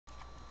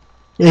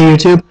Hey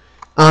YouTube,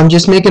 I'm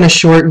just making a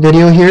short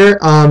video here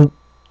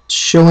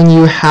showing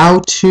you how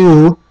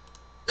to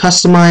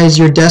customize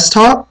your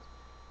desktop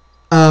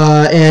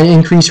and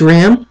increase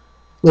RAM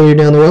later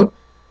down the road.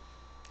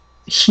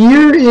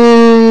 Here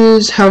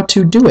is how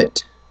to do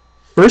it.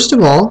 First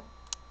of all,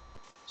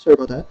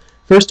 go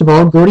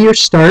to your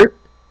start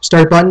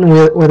button,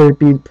 whether it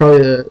be probably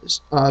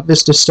the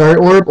Vista Start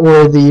Orb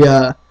or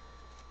the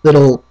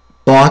little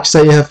box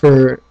that you have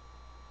for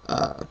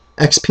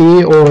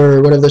XP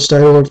or whatever the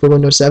Start Orb for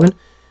Windows 7.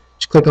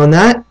 Just click on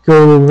that,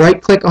 go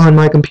right click on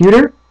my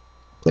computer,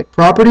 click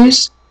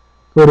Properties,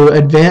 go to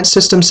Advanced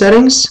System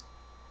Settings,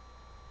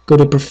 go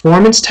to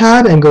Performance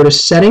tab and go to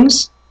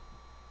Settings.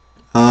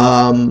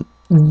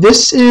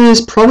 This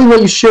is probably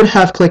what you should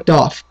have clicked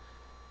off.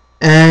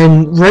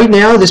 And right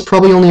now this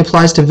probably only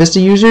applies to Vista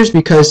users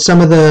because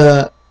some of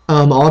the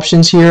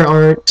options here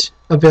aren't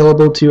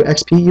available to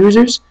XP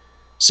users.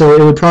 So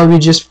it would probably be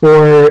just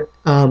for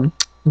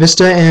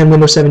Vista and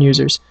Windows 7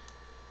 users.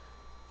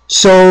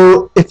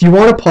 So if you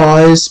want to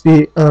pause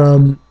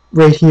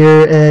right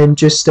here and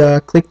just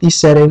click these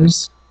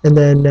settings, and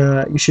then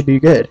you should be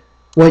good.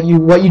 What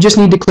you just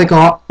need to click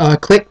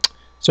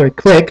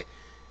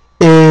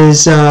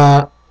is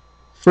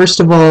first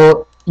of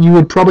all, you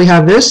would probably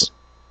have this.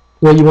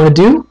 What you want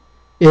to do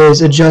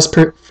is adjust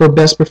for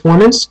best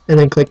performance and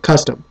then click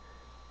custom.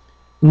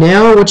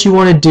 Now what you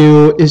want to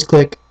do is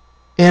click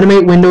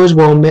animate windows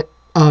while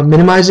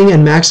minimizing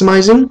and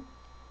maximizing,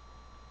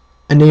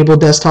 enable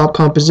desktop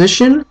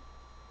composition,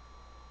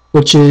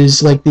 which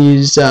is like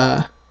these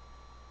the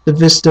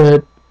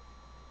Vista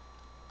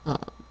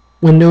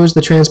windows,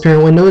 the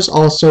transparent windows.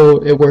 Also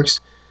it works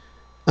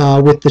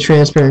with the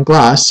transparent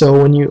glass, so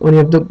when you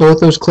have both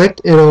those clicked,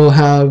 it'll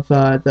have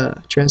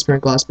the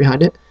transparent glass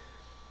behind it.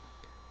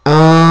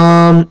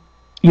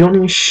 You don't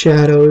need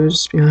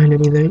shadows behind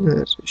anything.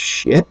 That's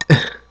shit.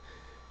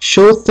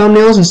 Show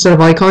thumbnails instead of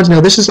icons.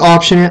 Now this is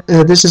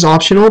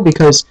optional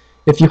because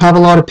if you have a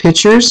lot of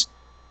pictures,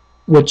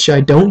 which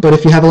I don't, but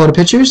if you have a lot of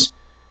pictures,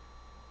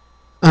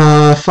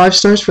 5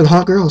 stars for the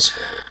hot girls.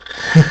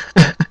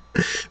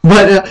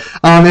 But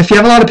if you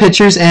have a lot of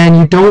pictures and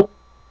you don't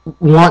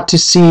want to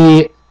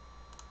see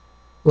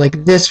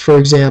like this, for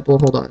example,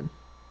 hold on.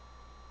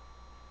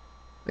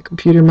 My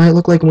computer might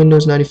look like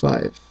Windows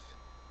 95.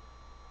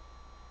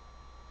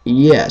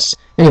 Yes.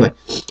 Anyway,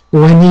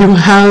 when you don't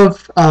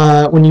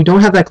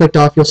have that clicked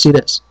off, you'll see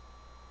this.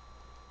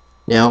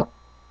 Now,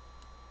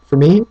 for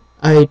me,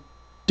 I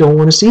don't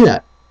want to see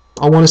that.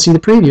 I want to see the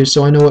preview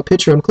so I know what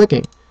picture I'm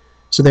clicking.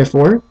 So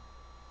therefore,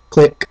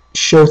 click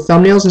Show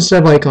Thumbnails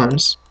instead of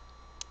Icons.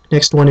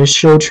 Next one is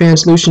Show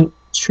Translucent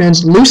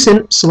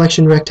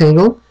Selection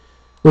Rectangle,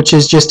 which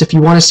is just if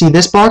you want to see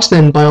this box,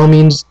 then by all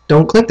means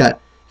don't click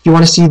that. If you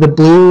want to see the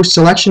blue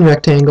selection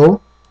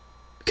rectangle,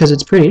 because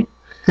it's pretty,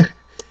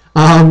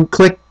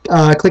 click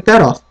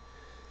that off.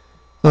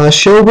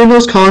 Show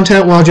Windows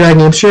content while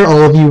dragging. I'm sure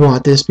all of you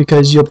want this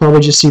because you'll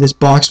probably just see this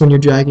box when you're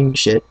dragging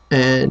shit,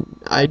 and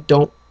I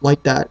don't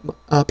like that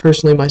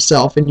personally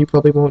myself, and you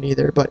probably won't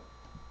either, but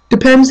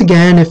depends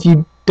again. If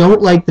you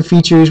don't like the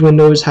features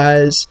Windows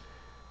has,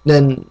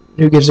 then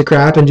who gives a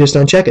crap, and just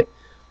uncheck it.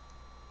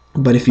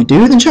 But if you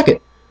do, then check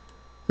it.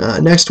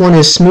 Next one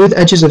is smooth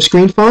edges of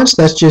screen fonts.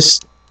 That's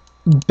just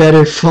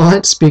better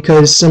fonts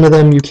because some of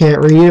them you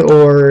can't read,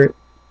 or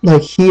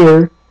like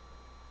here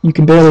you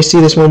can barely see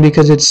this one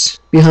because it's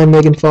behind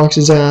Megan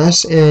Fox's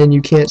ass and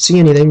you can't see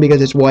anything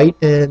because it's white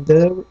and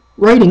the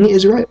writing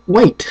is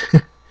white.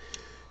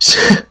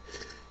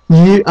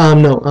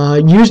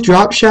 Use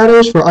drop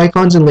shadows for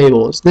icons and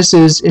labels. This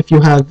is if you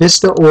have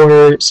Vista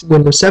or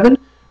Windows 7.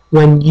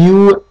 When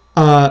you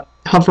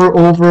hover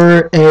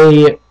over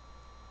a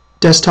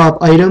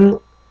desktop item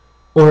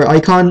or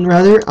icon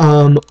rather,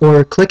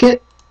 or click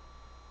it,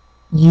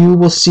 you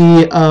will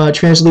see a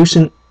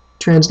translucent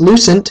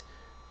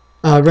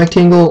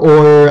rectangle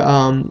or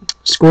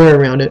square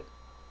around it.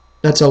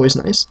 That's always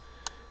nice.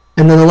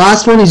 And then the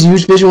last one is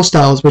use visual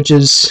styles, which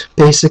is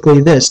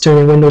basically this,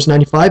 turning Windows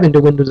 95 into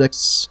Windows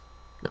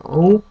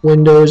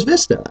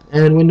Vista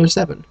and Windows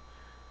 7.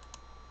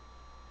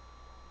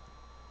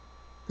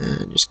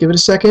 And just give it a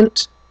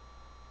second.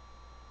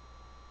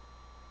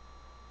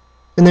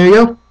 And there you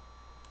go.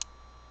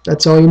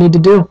 That's all you need to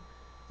do.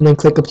 And then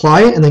click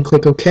Apply, and then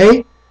click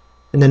OK,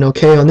 and then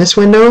OK on this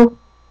window.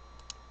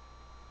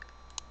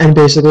 And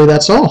basically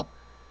that's all.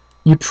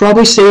 You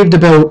probably saved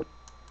about,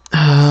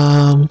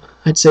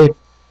 I'd say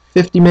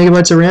 50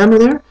 megabytes of RAM in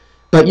there.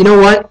 But you know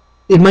what?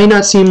 It might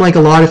not seem like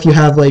a lot if you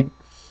have like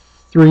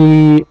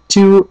 2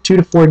 to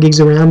 4 gigs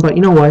of RAM, but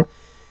you know what?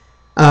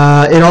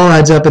 It all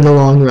adds up in the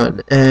long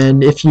run.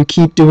 And if you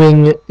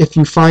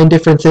find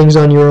different things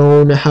on your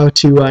own, how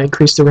to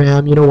increase the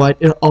RAM, you know what?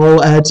 It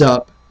all adds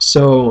up.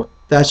 So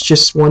that's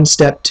just one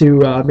step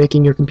to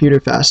making your computer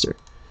faster.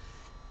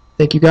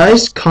 Thank you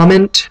guys.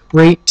 Comment,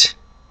 rate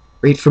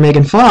for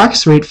Megan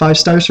Fox, rate 5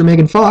 stars for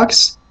Megan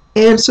Fox,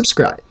 and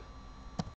subscribe.